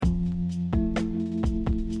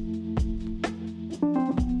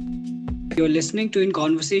You're listening to In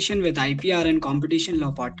Conversation with IPR and Competition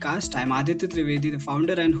Law podcast. I'm Aditya Trivedi, the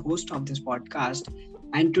founder and host of this podcast.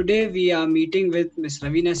 And today we are meeting with Ms.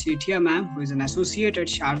 Ravina Sethia, ma'am, who is an associate at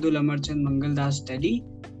Shardul Amarchand Mangaldas, Delhi.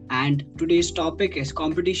 And today's topic is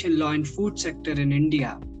competition law in food sector in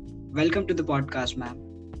India. Welcome to the podcast, ma'am.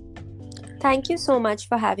 Thank you so much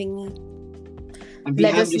for having me. And we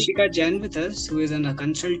have Rishika Jain with us, who is a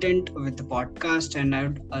consultant with the podcast, and I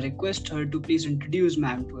would request her to please introduce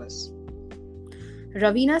ma'am to us.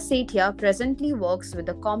 Ravina Sethia presently works with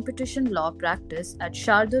the competition law practice at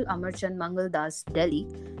Shardul Amarchand Mangaldas, Delhi.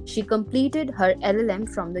 She completed her LLM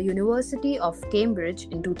from the University of Cambridge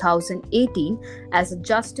in 2018 as a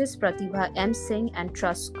Justice Pratibha M. Singh and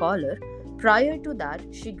Trust Scholar. Prior to that,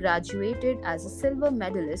 she graduated as a silver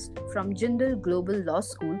medalist from Jindal Global Law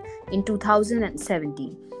School in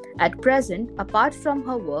 2017. At present, apart from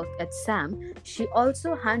her work at SAM, she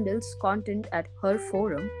also handles content at Her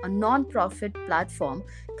Forum, a non-profit platform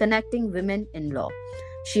connecting women in law.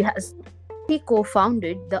 She has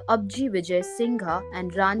co-founded the Abji Vijay Singha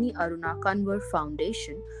and Rani Aruna Kanwar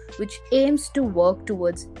Foundation, which aims to work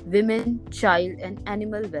towards women, child, and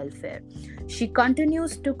animal welfare. She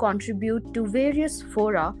continues to contribute to various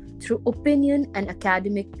fora through opinion and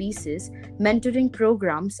academic pieces, mentoring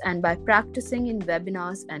programs, and by practicing in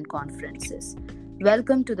webinars and conferences.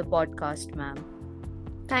 Welcome to the podcast, ma'am.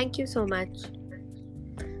 Thank you so much.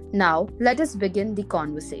 Now, let us begin the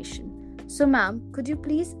conversation. So, ma'am, could you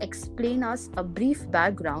please explain us a brief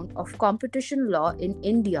background of competition law in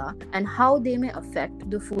India and how they may affect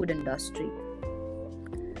the food industry?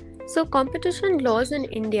 So, competition laws in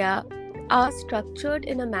India are structured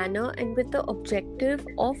in a manner and with the objective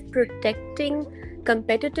of protecting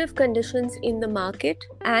competitive conditions in the market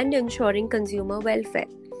and ensuring consumer welfare.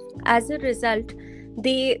 As a result,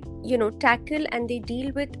 they tackle and they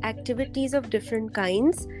deal with activities of different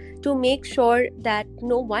kinds to make sure that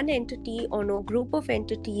no one entity or no group of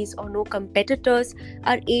entities or no competitors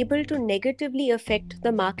are able to negatively affect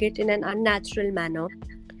the market in an unnatural manner.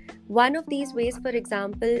 One of these ways, for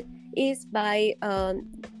example, is by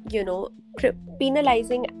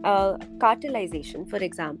penalizing cartelization, for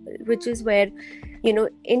example, which is where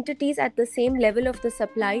entities at the same level of the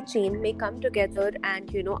supply chain may come together and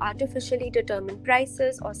artificially determine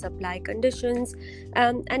prices or supply conditions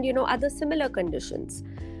and other similar conditions.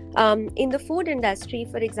 In the food industry,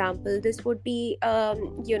 for example, this would be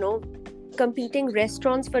competing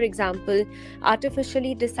restaurants, for example,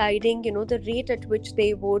 artificially deciding the rate at which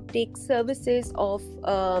they would take services of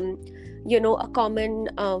a common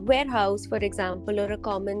warehouse, for example, or a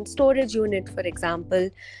common storage unit, for example,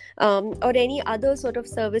 or any other sort of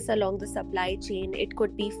service along the supply chain. It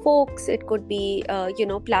could be forks, it could be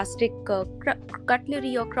plastic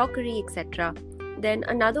cutlery or crockery, etc. Then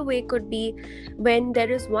another way could be when there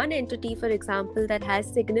is one entity, for example, that has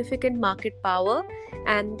significant market power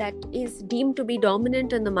and that is deemed to be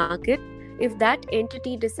dominant in the market. If that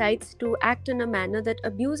entity decides to act in a manner that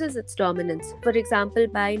abuses its dominance, for example,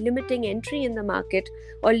 by limiting entry in the market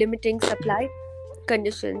or limiting supply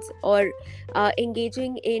conditions or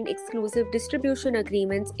engaging in exclusive distribution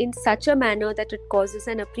agreements in such a manner that it causes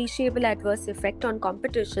an appreciable adverse effect on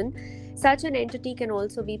competition, such an entity can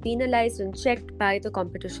also be penalized and checked by the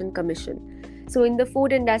Competition Commission. So in the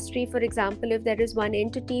food industry, for example, if there is one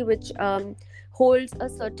entity which holds a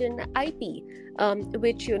certain IP,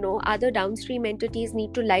 which other downstream entities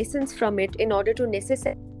need to license from it in order to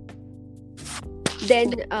necessitate,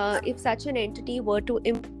 then if such an entity were to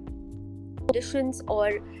impose conditions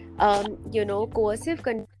or coercive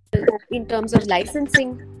conditions in terms of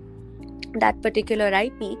licensing that particular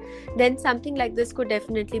IP, then something like this could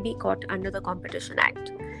definitely be caught under the Competition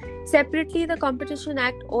Act. Separately, the Competition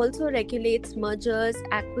Act also regulates mergers,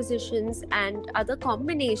 acquisitions, and other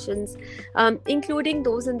combinations, including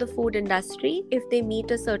those in the food industry, if they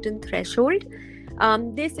meet a certain threshold.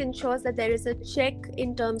 This ensures that there is a check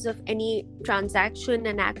in terms of any transaction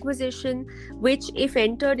and acquisition, which, if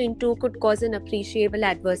entered into, could cause an appreciable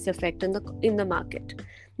adverse effect in the market.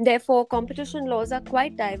 Therefore, competition laws are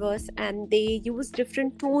quite diverse and they use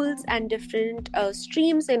different tools and different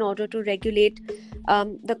streams in order to regulate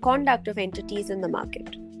the conduct of entities in the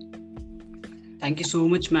market. Thank you so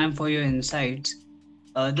much, ma'am, for your insights.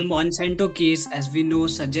 The Monsanto case, as we know,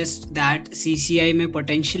 suggests that CCI may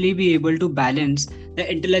potentially be able to balance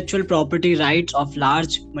the intellectual property rights of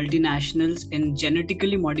large multinationals in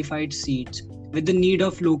genetically modified seeds with the need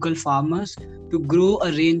of local farmers to grow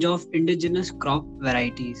a range of indigenous crop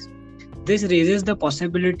varieties. This raises the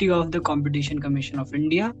possibility of the Competition Commission of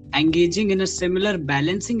India engaging in a similar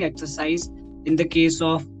balancing exercise in the case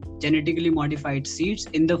of genetically modified seeds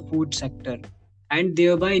in the food sector. and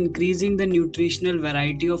thereby increasing the nutritional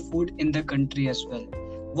variety of food in the country as well.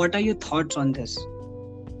 What are your thoughts on this?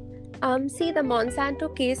 See, the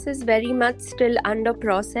Monsanto case is very much still under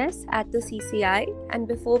process at the CCI. And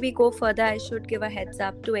before we go further, I should give a heads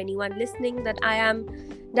up to anyone listening that I am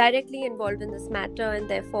directly involved in this matter, and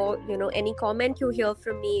therefore, any comment you hear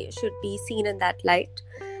from me should be seen in that light.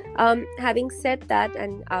 Having said that,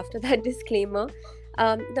 and after that disclaimer,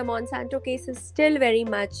 the Monsanto case is still very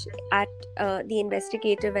much at the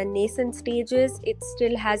investigative and nascent stages. It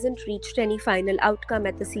still hasn't reached any final outcome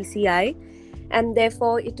at the CCI. And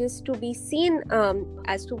therefore, it is to be seen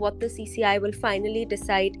as to what the CCI will finally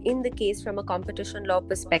decide in the case from a competition law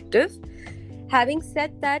perspective. Having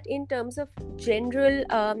said that, in terms of general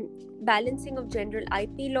balancing of general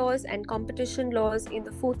IP laws and competition laws in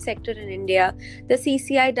the food sector in India, the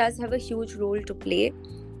CCI does have a huge role to play.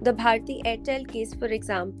 The Bharti Airtel case, for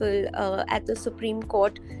example, at the Supreme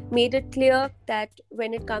Court made it clear that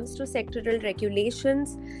when it comes to sectoral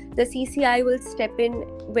regulations, the CCI will step in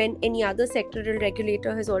when any other sectoral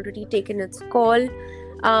regulator has already taken its call.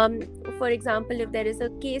 For example, if there is a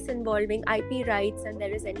case involving IP rights and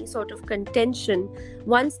there is any sort of contention,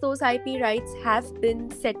 once those IP rights have been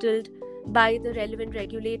settled by the relevant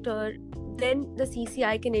regulator, then the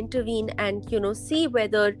CCI can intervene and see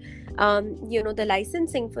whether the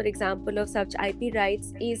licensing, for example, of such IP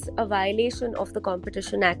rights is a violation of the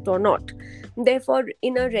Competition Act or not. Therefore,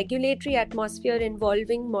 in a regulatory atmosphere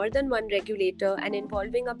involving more than one regulator and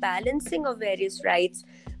involving a balancing of various rights,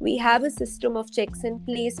 we have a system of checks in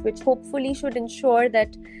place which hopefully should ensure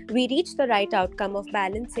that we reach the right outcome of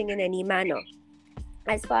balancing in any manner.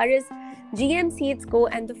 As far as GM seeds go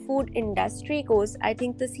and the food industry goes, I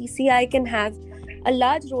think the CCI can have a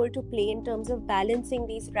large role to play in terms of balancing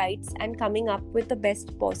these rights and coming up with the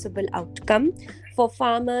best possible outcome for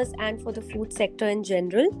farmers and for the food sector in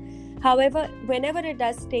general. However, whenever it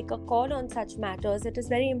does take a call on such matters, it is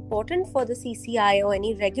very important for the CCI or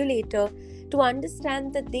any regulator to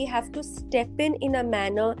understand that they have to step in a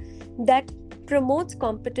manner that promotes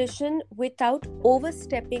competition without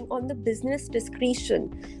overstepping on the business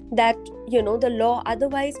discretion that the law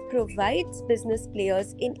otherwise provides business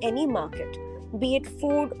players in any market, be it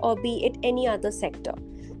food or be it any other sector.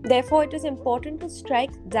 Therefore, it is important to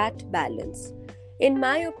strike that balance. In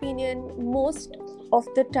my opinion, most of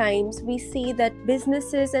the times we see that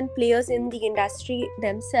businesses and players in the industry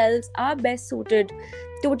themselves are best suited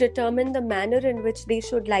to determine the manner in which they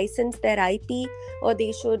should license their IP or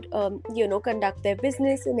they should conduct their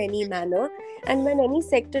business in any manner. And when any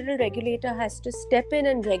sectoral regulator has to step in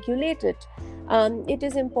and regulate it, it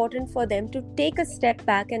is important for them to take a step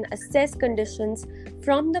back and assess conditions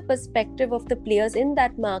from the perspective of the players in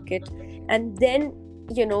that market, and then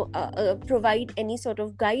provide any sort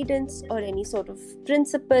of guidance or any sort of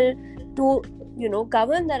principle to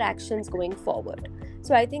govern their actions going forward.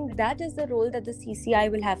 So I think that is the role that the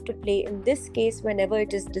CCI will have to play in this case whenever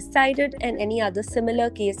it is decided, and any other similar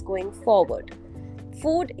case going forward.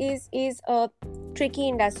 Food is a tricky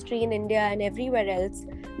industry in India and everywhere else,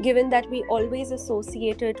 given that we always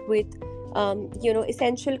associate it with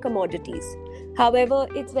essential commodities. However,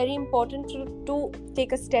 it's very important to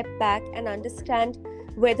take a step back and understand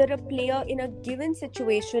whether a player in a given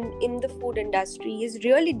situation in the food industry is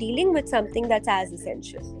really dealing with something that's as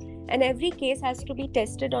essential. And every case has to be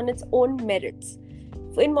tested on its own merits.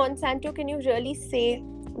 In Monsanto, can you really say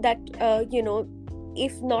that,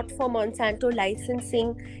 if not for Monsanto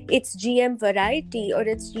licensing its GM variety or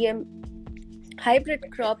its GM hybrid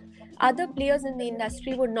crop, other players in the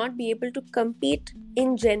industry would not be able to compete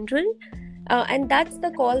in general? And that's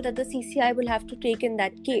the call that the CCI will have to take in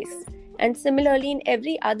that case. And similarly, in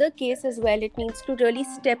every other case as well, it needs to really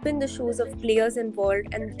step in the shoes of players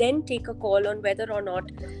involved and then take a call on whether or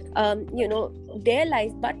not,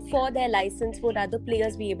 for their license, would other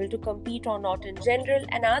players be able to compete or not in general?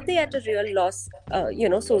 And are they at a real loss,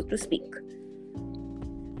 so to speak?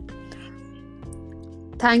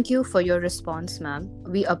 Thank you for your response, ma'am.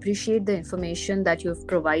 We appreciate the information that you've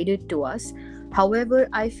provided to us. However,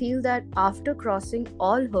 I feel that after crossing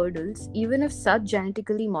all hurdles, even if such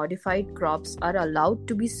genetically modified crops are allowed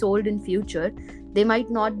to be sold in future, they might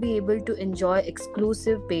not be able to enjoy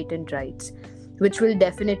exclusive patent rights, which will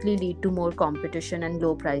definitely lead to more competition and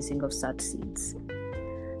low pricing of such seeds.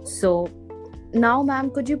 So, now ma'am,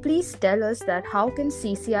 could you please tell us that how can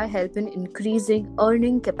CCI help in increasing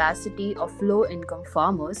earning capacity of low-income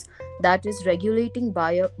farmers, that is regulating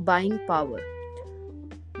buying power?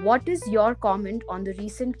 What is your comment on the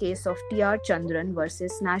recent case of T.R. Chandran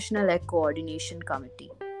versus National Egg Coordination Committee?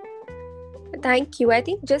 Thank you. I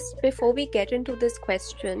think just before we get into this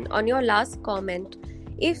question, on your last comment,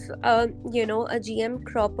 if a GM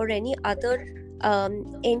crop or any other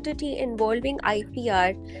entity involving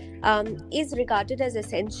IPR is regarded as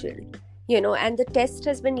essential, and the test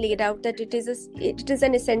has been laid out that it is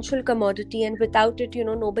an essential commodity, and without it,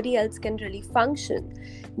 nobody else can really function,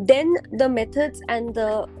 then the methods and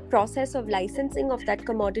the process of licensing of that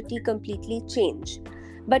commodity completely change.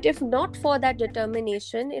 But if not for that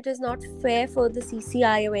determination, it is not fair for the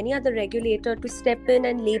CCI or any other regulator to step in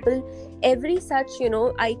and label every such,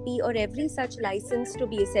 IP or every such license to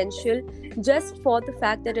be essential just for the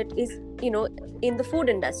fact that it is, in the food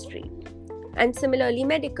industry. And similarly,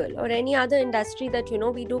 medical or any other industry that,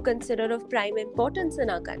 we do consider of prime importance in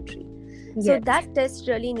our country. Yes. So that test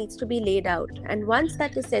really needs to be laid out. And once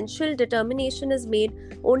that essential determination is made,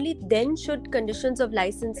 only then should conditions of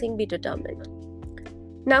licensing be determined.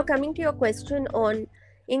 Now, coming to your question on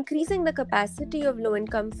increasing the capacity of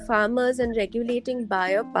low-income farmers and regulating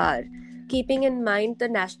buyer power, keeping in mind the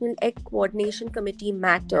National Egg Coordination Committee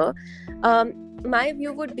matter, my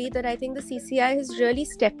view would be that I think the CCI has really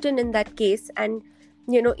stepped in that case and,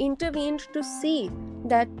 intervened to see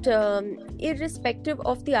that irrespective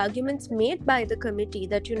of the arguments made by the committee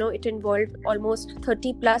that, it involved almost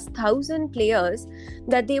 30,000+ players,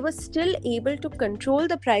 that they were still able to control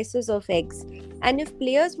the prices of eggs. And if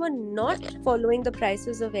players were not following the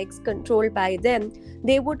prices of eggs controlled by them,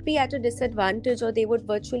 they would be at a disadvantage, or they would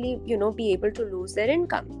virtually, be able to lose their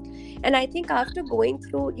income. And I think after going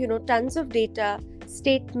through, tons of data,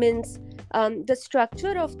 statements, the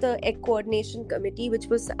structure of the Egg Coordination Committee, which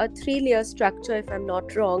was a 3-layer structure, if I'm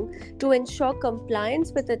not wrong, to ensure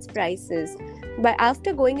compliance with its prices. But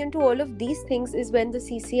after going into all of these things is when the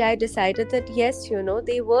CCI decided that, yes,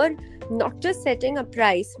 they were not just setting a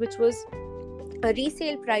price, which was a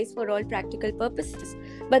resale price for all practical purposes,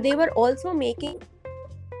 but they were also making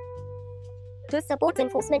to support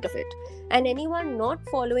enforcement of it, and anyone not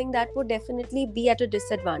following that would definitely be at a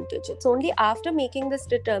disadvantage. It's only after making this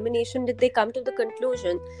determination did they come to the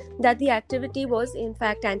conclusion that the activity was in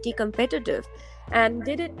fact anti-competitive, and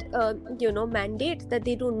did it mandate that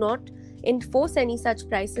they do not enforce any such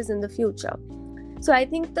prices in the future. So I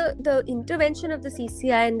think the intervention of the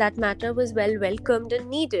CCI in that matter was well welcomed and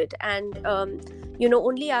needed, and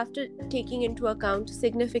only after taking into account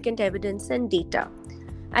significant evidence and data.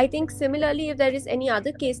 I think similarly, if there is any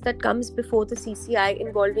other case that comes before the CCI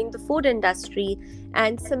involving the food industry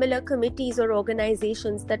and similar committees or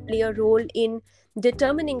organizations that play a role in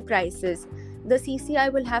determining prices, the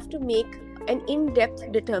CCI will have to make an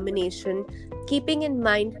in-depth determination, keeping in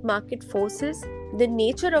mind market forces, the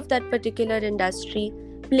nature of that particular industry,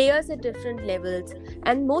 players at different levels,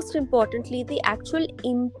 and most importantly, the actual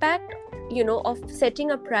impact, of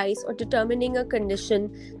setting a price or determining a condition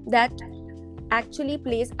that actually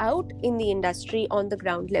plays out in the industry on the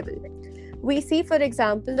ground level. We see, for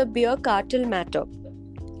example, the beer cartel matter,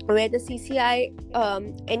 where the CCI,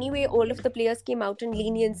 anyway, all of the players came out in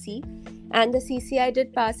leniency, and the CCI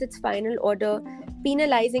did pass its final order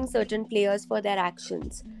penalizing certain players for their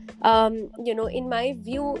actions. In my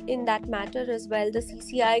view, in that matter as well, the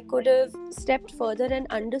CCI could have stepped further and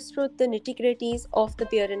understood the nitty-gritties of the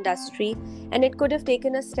beer industry, and it could have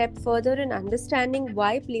taken a step further in understanding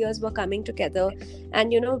why players were coming together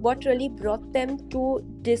and, what really brought them to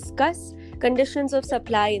discuss conditions of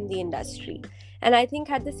supply in the industry. And I think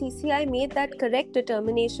had the CCI made that correct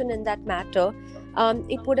determination in that matter,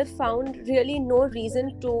 it would have found really no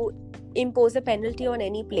reason to impose a penalty on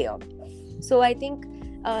any player. So I think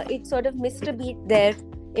it sort of missed a beat there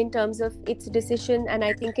in terms of its decision, and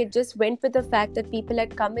I think it just went with the fact that people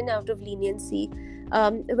had come in out of leniency,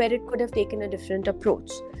 where it could have taken a different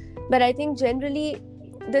approach. But I think generally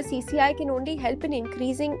the CCI can only help in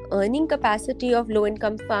increasing earning capacity of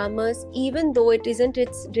low-income farmers, even though it isn't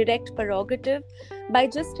its direct prerogative, by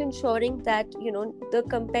just ensuring that, the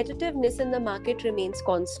competitiveness in the market remains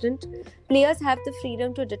constant. Players have the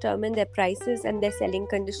freedom to determine their prices and their selling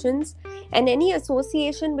conditions, and any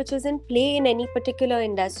association which is in play in any particular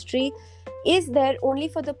industry is there only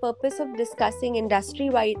for the purpose of discussing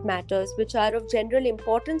industry-wide matters which are of general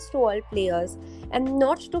importance to all players, and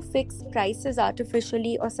not to fix prices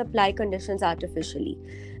artificially or supply conditions artificially.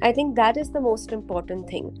 I think that is the most important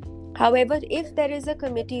thing. However, if there is a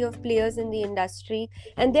committee of players in the industry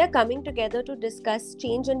and they're coming together to discuss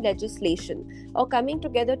change in legislation, or coming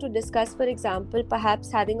together to discuss, for example, perhaps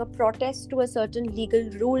having a protest to a certain legal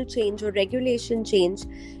rule change or regulation change,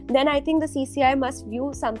 then I think the CCI must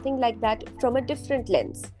view something like that from a different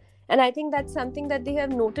lens. And I think that's something that they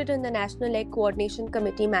have noted in the National Egg Coordination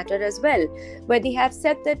Committee matter as well, where they have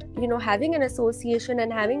said that, having an association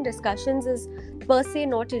and having discussions is per se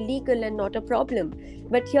not illegal and not a problem.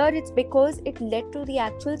 But here it's because it led to the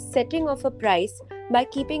actual setting of a price by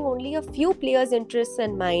keeping only a few players' interests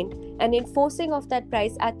in mind, and enforcing of that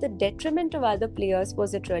price at the detriment of other players.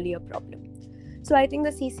 Was it really a problem? So I think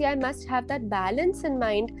the CCI must have that balance in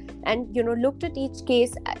mind, and looked at each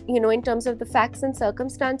case in terms of the facts and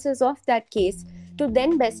circumstances of that case, to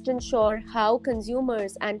then best ensure how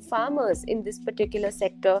consumers and farmers in this particular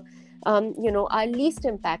sector are least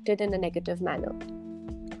impacted in a negative manner.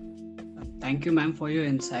 Thank you, ma'am, for your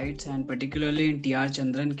insights, and particularly in TR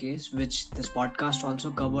Chandran case, which this podcast also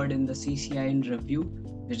covered in the CCI in review.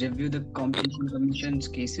 We review the Competition Commission's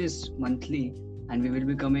cases monthly, and we will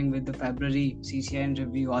be coming with the February CCI in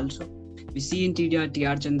review also. We see in TR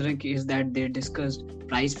Chandran case that they discussed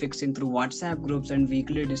price fixing through WhatsApp groups and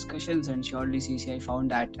weekly discussions, and surely CCI found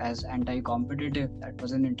that as anti-competitive. That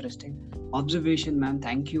was an interesting observation, ma'am.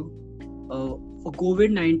 Thank you. For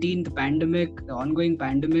COVID-19, the ongoing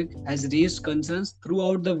pandemic has raised concerns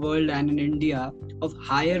throughout the world and in India of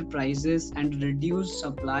higher prices and reduced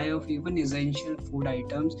supply of even essential food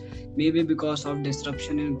items, maybe because of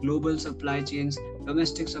disruption in global supply chains,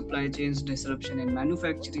 domestic supply chains, disruption in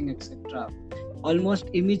manufacturing, etc. Almost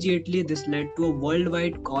immediately, this led to a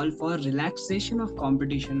worldwide call for relaxation of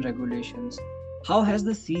competition regulations. How has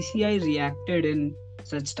the CCI reacted in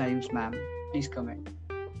such times, ma'am? Please comment.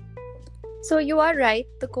 So you are right,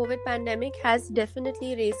 the COVID pandemic has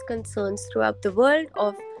definitely raised concerns throughout the world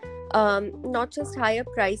of not just higher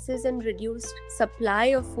prices and reduced supply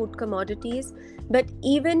of food commodities, but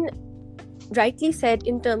even, rightly said,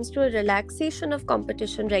 in terms to a relaxation of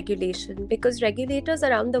competition regulation, because regulators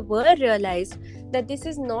around the world realized that this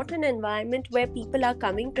is not an environment where people are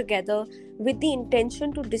coming together with the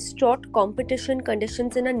intention to distort competition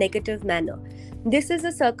conditions in a negative manner. This is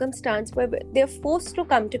a circumstance where they're forced to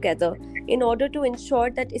come together in order to ensure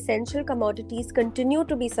that essential commodities continue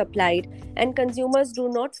to be supplied and consumers do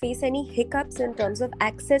not face any hiccups in terms of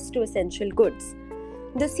access to essential goods.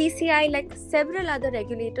 The CCI, like several other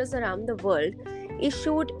regulators around the world,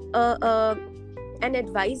 issued an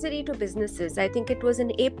advisory to businesses. I think it was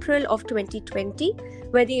in April of 2020,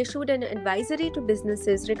 where they issued an advisory to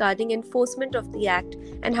businesses regarding enforcement of the act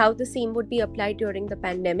and how the same would be applied during the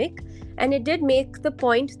pandemic. And it did make the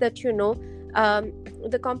point that,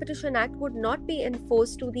 the Competition Act would not be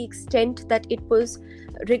enforced to the extent that it was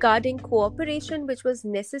regarding cooperation, which was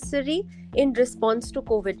necessary in response to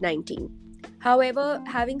COVID-19. However,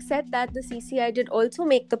 having said that, the CCI did also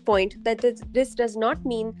make the point that this does not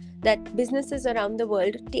mean that businesses around the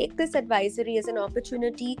world take this advisory as an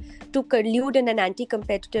opportunity to collude in an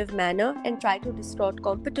anti-competitive manner and try to distort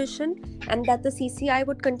competition, and that the CCI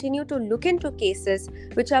would continue to look into cases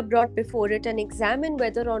which are brought before it and examine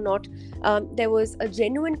whether or not there was a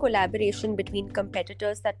genuine collaboration between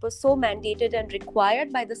competitors that was so mandated and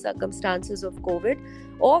required by the circumstances of COVID,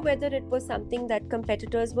 or whether it was something that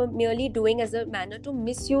competitors were merely doing as a manner to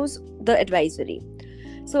misuse the advisory.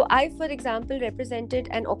 So I, for example, represented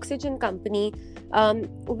an oxygen company,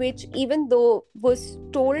 which, even though was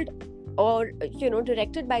told or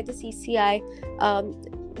directed by the CCI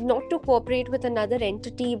not to cooperate with another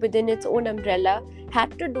entity within its own umbrella,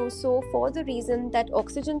 had to do so for the reason that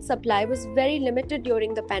oxygen supply was very limited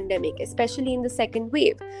during the pandemic, especially in the second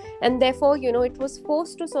wave. And therefore, it was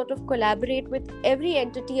forced to sort of collaborate with every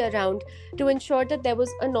entity around to ensure that there was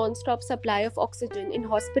a non-stop supply of oxygen in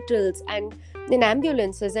hospitals and in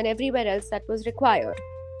ambulances and everywhere else that was required.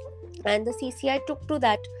 And the CCI took to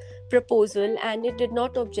that proposal and it did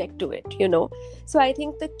not object to it, So I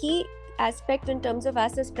think the key aspect in terms of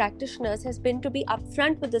us as practitioners has been to be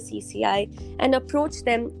upfront with the CCI and approach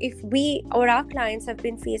them if we or our clients have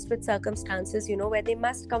been faced with circumstances, where they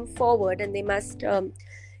must come forward and they must,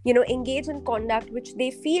 engage in conduct which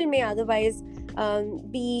they feel may otherwise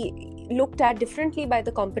be looked at differently by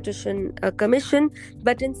the Competition Commission,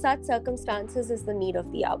 but in such circumstances is the need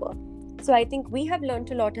of the hour. So I think we have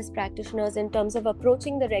learned a lot as practitioners in terms of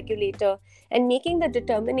approaching the regulator and making the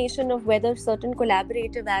determination of whether certain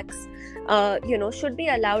collaborative acts, should be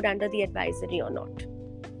allowed under the advisory or not.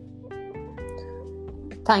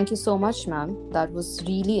 Thank you so much, ma'am. That was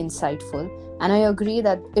really insightful. And I agree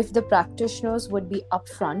that if the practitioners would be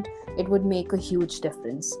upfront, it would make a huge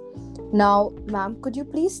difference. Now, ma'am, could you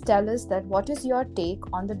please tell us that what is your take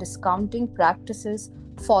on the discounting practices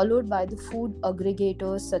followed by the food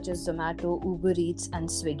aggregators such as Zomato, Uber Eats, and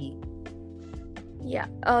Swiggy? Yeah,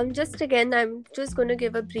 just again, I'm just going to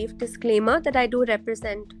give a brief disclaimer that I do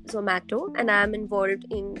represent Zomato and I am involved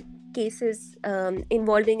in cases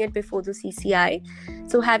involving it before the CCI.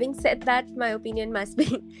 So having said that, my opinion must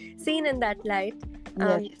be seen in that light.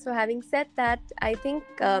 So having said that, I think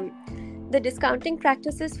the discounting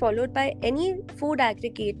practices followed by any food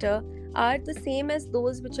aggregator are the same as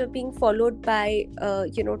those which are being followed by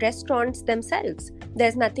restaurants themselves.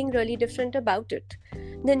 There's nothing really different about it.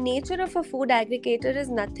 The nature of a food aggregator is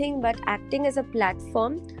nothing but acting as a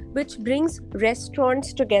platform which brings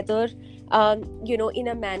restaurants together in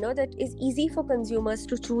a manner that is easy for consumers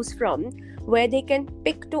to choose from, where they can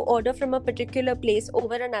pick to order from a particular place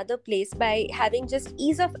over another place by having just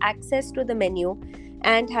ease of access to the menu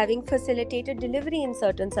and having facilitated delivery in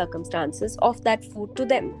certain circumstances of that food to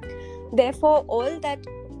them. Therefore, all that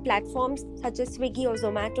platforms such as Swiggy or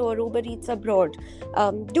Zomato or Uber Eats abroad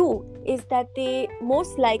do is that they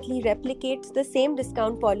most likely replicate the same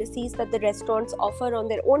discount policies that the restaurants offer on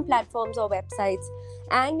their own platforms or websites,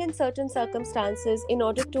 and in certain circumstances, in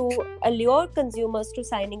order to allure consumers to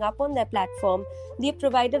signing up on their platform, they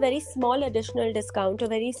provide a very small additional discount, a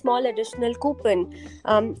very small additional coupon,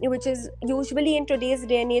 which is usually in today's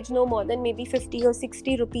day and age no more than maybe 50 or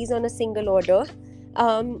 60 rupees on a single order,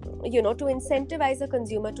 to incentivize a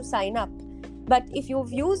consumer to sign up. But if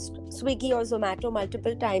you've used Swiggy or Zomato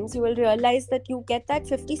multiple times, you will realize that you get that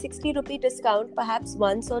 50-60 rupee discount perhaps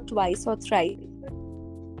once or twice or thrice.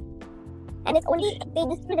 And it's only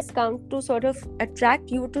a discount to sort of attract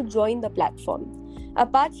you to join the platform.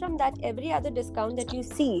 Apart from that, every other discount that you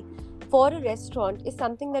see for a restaurant is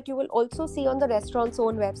something that you will also see on the restaurant's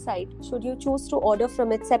own website, should you choose to order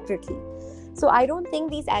from it separately. So I don't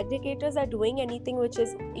think these aggregators are doing anything which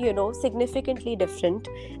is, significantly different.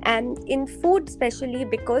 And in food, especially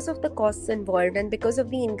because of the costs involved and because of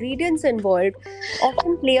the ingredients involved,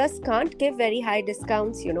 often players can't give very high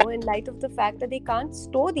discounts, in light of the fact that they can't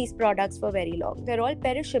store these products for very long. They're all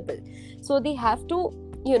perishable. So they have to,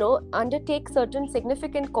 undertake certain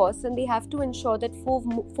significant costs, and they have to ensure that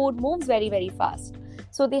food moves very, very fast.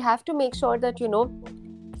 So they have to make sure that,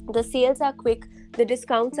 the sales are quick, the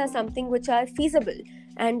discounts are something which are feasible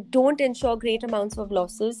and don't ensure great amounts of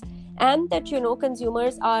losses, and that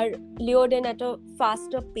consumers are lured in at a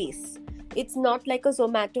faster pace. It's not like a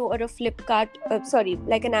Zomato or a Flipkart,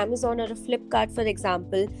 like an Amazon or a Flipkart, for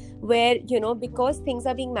example, where because things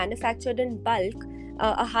are being manufactured in bulk,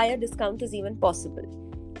 a higher discount is even possible.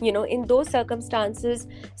 In those circumstances,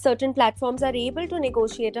 certain platforms are able to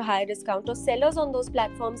negotiate a higher discount, or sellers on those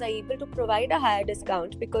platforms are able to provide a higher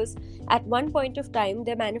discount because at one point of time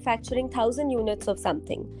they're manufacturing 1,000 units of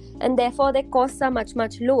something, and therefore their costs are much,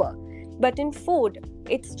 much lower. But in food,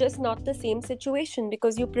 it's just not the same situation,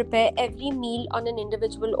 because you prepare every meal on an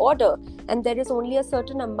individual order, and there is only a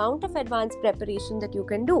certain amount of advanced preparation that you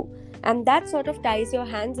can do. And that sort of ties your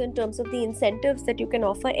hands in terms of the incentives that you can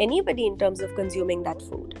offer anybody in terms of consuming that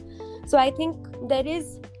food. So I think there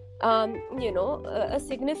is, a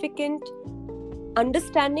significant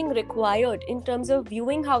understanding required in terms of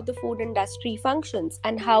viewing how the food industry functions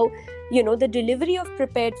and how the delivery of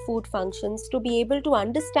prepared food functions, to be able to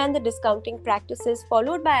understand the discounting practices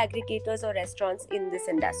followed by aggregators or restaurants in this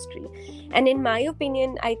industry. And in my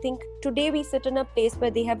opinion, I think today we sit in a place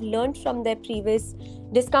where they have learned from their previous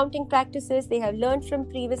discounting practices, they have learned from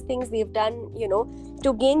previous things they've done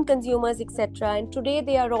to gain consumers, etc. And today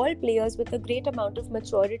they are all players with a great amount of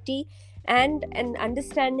maturity and an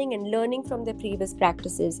understanding and learning from their previous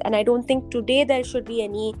practices. And I don't think today there should be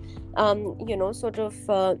any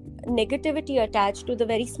negativity attached to the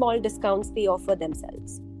very small discounts they offer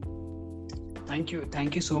themselves. Thank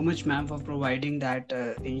you so much, ma'am, for providing that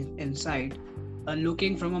insight.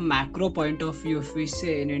 Looking from a macro point of view, if we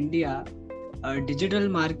say in India, digital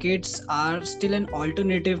markets are still an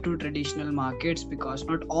alternative to traditional markets, because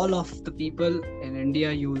not all of the people in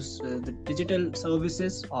India use the digital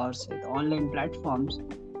services or say the online platforms.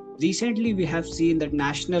 Recently, we have seen that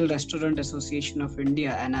National Restaurant Association of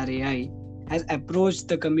India, NRAI, has approached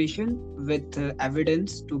the Commission with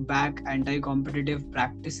evidence to back anti-competitive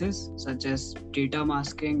practices such as data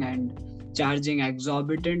masking and charging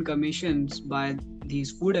exorbitant commissions by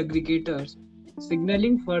these food aggregators,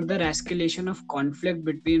 signaling further escalation of conflict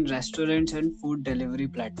between restaurants and food delivery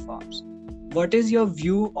platforms. What is your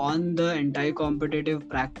view on the anti-competitive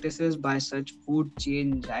practices by such food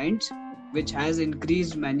chain giants, which has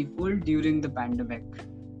increased manifold during the pandemic?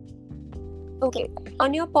 Okay,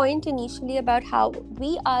 on your point initially about how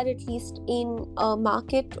we are, at least in a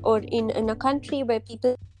market or in a country where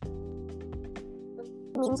people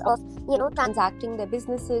means of transacting their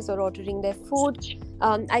businesses or ordering their food,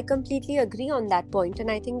 I completely agree on that point,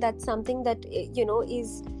 and I think that's something that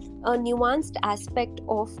is a nuanced aspect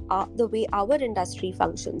of the way our industry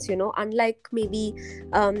functions. Unlike maybe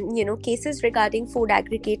cases regarding food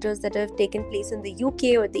aggregators that have taken place in the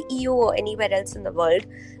UK or the EU or anywhere else in the world,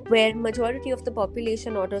 where majority of the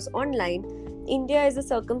population orders online. India is a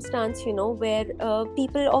circumstance, where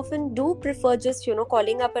people often do prefer just,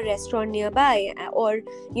 calling up a restaurant nearby, or,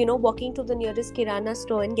 walking to the nearest kirana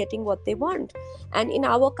store and getting what they want. And in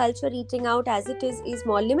our culture, eating out as it is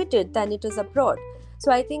more limited than it is abroad.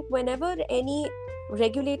 So I think whenever any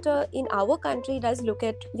regulator in our country does look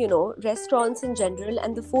at, restaurants in general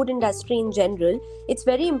and the food industry in general, it's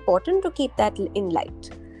very important to keep that in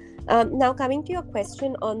light. Now, coming to your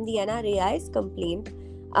question on the NRAI's complaint,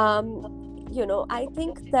 I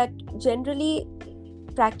think that generally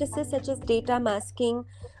practices such as data masking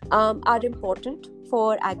are important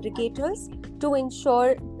for aggregators to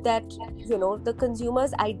ensure that, the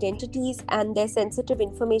consumers' identities and their sensitive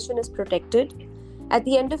information is protected. At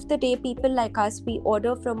the end of the day, people like us, we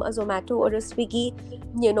order from a Zomato or a Swiggy,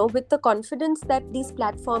 with the confidence that these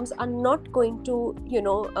platforms are not going to,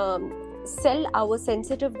 sell our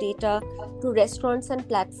sensitive data to restaurants and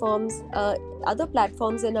platforms, other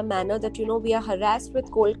platforms, in a manner that, we are harassed with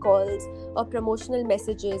cold calls or promotional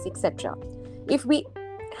messages, etc. If we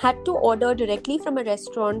had to order directly from a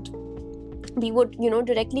restaurant, we would,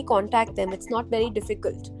 directly contact them. It's not very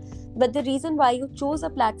difficult. But the reason why you choose a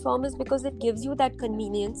platform is because it gives you that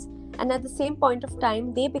convenience, and at the same point of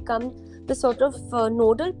time, they become the sort of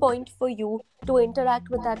nodal point for you to interact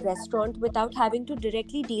with that restaurant without having to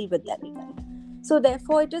directly deal with them. So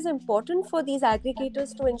therefore, it is important for these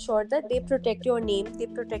aggregators to ensure that they protect your name, they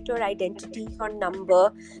protect your identity, your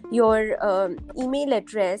number, your email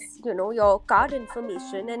address, your card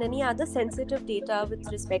information, and any other sensitive data with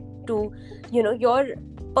respect to, your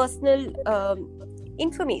personal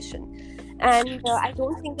information. And I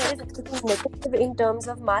don't think there is anything negative in terms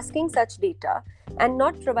of masking such data and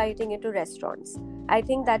not providing it to restaurants. I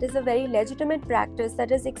think that is a very legitimate practice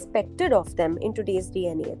that is expected of them in today's day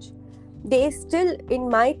and age. They still,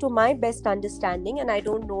 to my best understanding, and I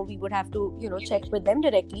don't know, we would have to, check with them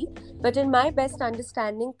directly, but in my best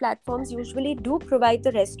understanding, platforms usually do provide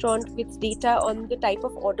the restaurant with data on the type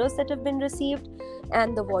of orders that have been received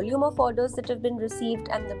and the volume of orders that have been received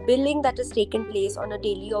and the billing that has taken place on a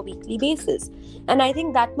daily or weekly basis. And I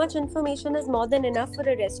think that much information is more than enough for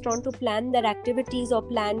a restaurant to plan their activities or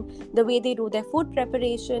plan the way they do their food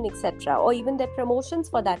preparation, etc., or even their promotions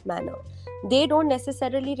for that matter. They don't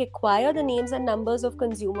necessarily require the names and numbers of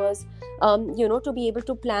consumers, to be able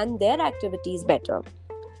to plan their activities better.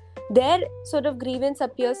 Their sort of grievance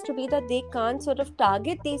appears to be that they can't sort of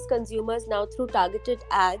target these consumers now through targeted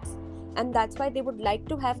ads, and that's why they would like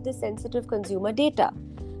to have this sensitive consumer data.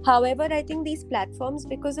 However, I think these platforms,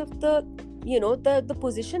 because of the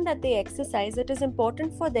position that they exercise, it is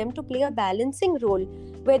important for them to play a balancing role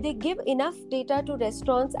where they give enough data to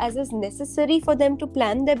restaurants as is necessary for them to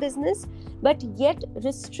plan their business, but yet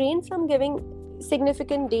refrain from giving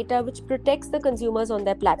significant data which protects the consumers on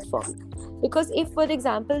their platform. Because if, for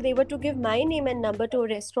example, they were to give my name and number to a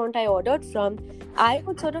restaurant I ordered from, I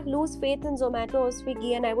would sort of lose faith in Zomato or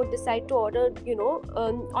Swiggy, and I would decide to order,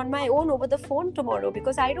 on my own over the phone tomorrow,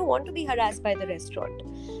 because I don't want to be harassed by the restaurant.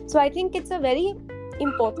 So I think it's a very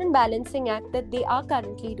important balancing act that they are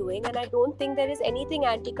currently doing, and I don't think there is anything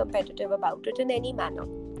anti-competitive about it in any manner.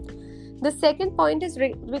 The second point is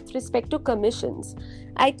with respect to commissions.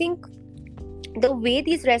 I think the way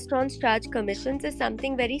these restaurants charge commissions is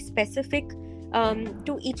something very specific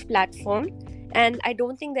to each platform, and I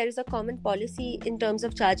don't think there is a common policy in terms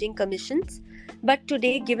of charging commissions. But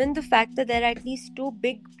today, given the fact that there are at least two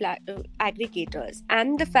big aggregators,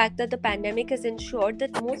 and the fact that the pandemic has ensured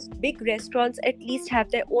that most big restaurants at least have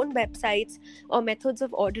their own websites or methods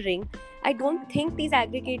of ordering, I don't think these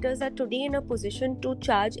aggregators are today in a position to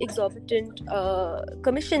charge exorbitant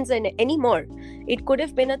commissions anymore. It could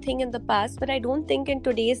have been a thing in the past, but I don't think in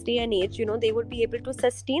today's day and age, they would be able to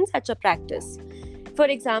sustain such a practice. For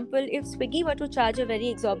example, if Swiggy were to charge a very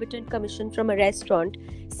exorbitant commission from a restaurant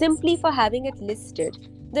simply for having it listed,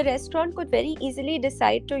 the restaurant could very easily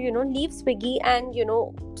decide to, leave Swiggy and,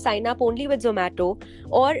 sign up only with Zomato,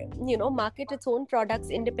 or, market its own products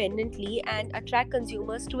independently and attract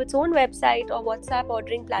consumers to its own website or WhatsApp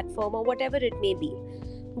ordering platform or whatever it may be.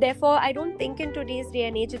 Therefore, I don't think in today's day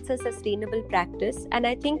and age it's a sustainable practice. And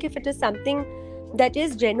I think if it is something that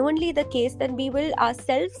is genuinely the case, then we will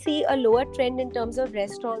ourselves see a lower trend in terms of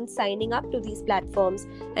restaurants signing up to these platforms,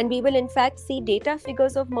 and we will in fact see data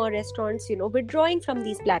figures of more restaurants, withdrawing from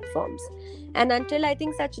these platforms. And until I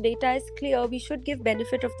think such data is clear, we should give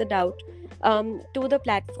benefit of the doubt to the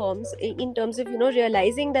platforms in terms of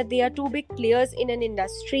realizing that they are two big players in an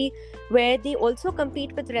industry where they also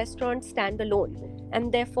compete with restaurants standalone,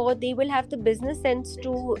 and therefore they will have the business sense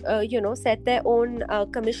to set their own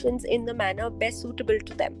commissions in the manner best suitable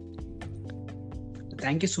to them.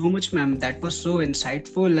 Thank you so much, ma'am. That was so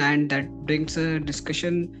insightful, and that brings a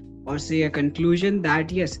discussion, or say a conclusion,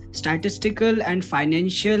 that yes, statistical and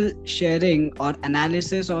financial sharing or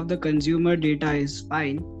analysis of the consumer data is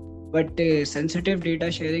fine, but sensitive data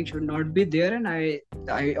sharing should not be there. And I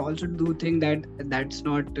also do think that that's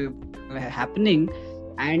not happening.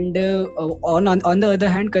 And on the other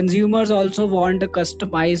hand, consumers also want a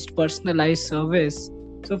customized, personalized service.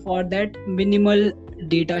 So for that, minimal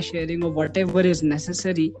data sharing or whatever is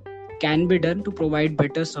necessary can be done to provide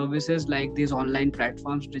better services like these online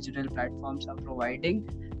platforms, digital platforms are providing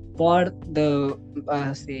for the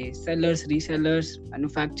say sellers, resellers,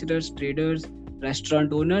 manufacturers, traders,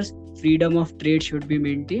 restaurant owners. Freedom of trade should be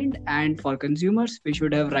maintained, and for consumers, we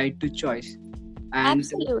should have right to choice. And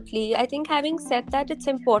absolutely, I think having said that, it's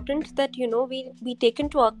important that we take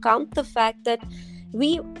into account the fact that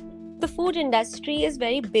the food industry is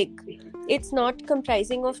very big. It's not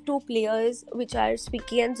comprising of two players, which are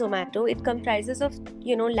Swiggy and Zomato. It comprises of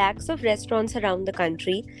lakhs of restaurants around the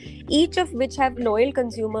country, each of which have loyal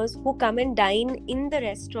consumers who come and dine in the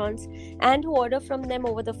restaurants and who order from them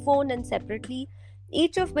over the phone and separately,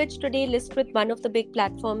 each of which today list with one of the big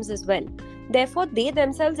platforms as well. Therefore, they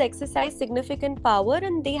themselves exercise significant power,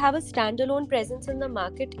 and they have a standalone presence in the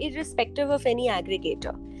market irrespective of any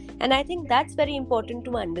aggregator. And I think that's very important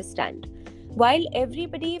to understand. While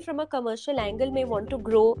everybody from a commercial angle may want to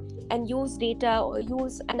grow and use data or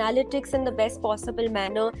use analytics in the best possible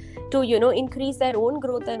manner to increase their own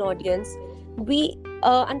growth and audience, we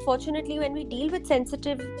unfortunately, when we deal with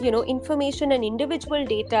sensitive information and individual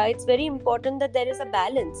data, it's very important that there is a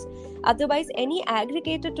balance. Otherwise, any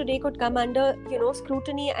aggregator today could come under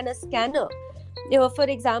scrutiny and a scanner. For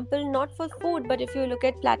example, not for food, but if you look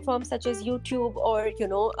at platforms such as YouTube or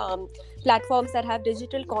platforms that have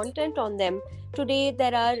digital content on them, today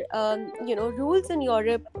there are rules in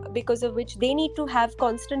Europe because of which they need to have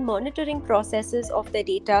constant monitoring processes of their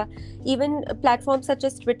data. Even platforms such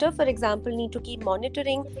as Twitter, for example, need to keep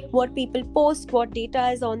monitoring what people post, what data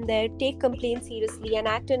is on there, take complaints seriously, and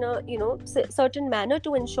act in a certain manner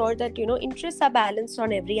to ensure that interests are balanced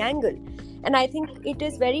on every angle. And I think it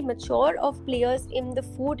is very mature of players in the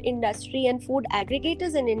food industry and food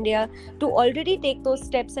aggregators in India to already take those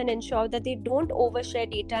steps and ensure that they don't overshare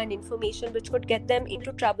data and information which could get them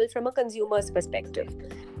into trouble from a consumer's perspective.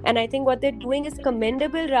 And I think what they're doing is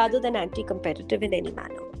commendable rather than anti-competitive in any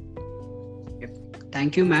manner.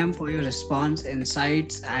 Thank you, ma'am, for your response,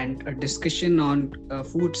 insights, and a discussion on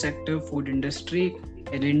food sector, food industry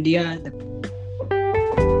in India.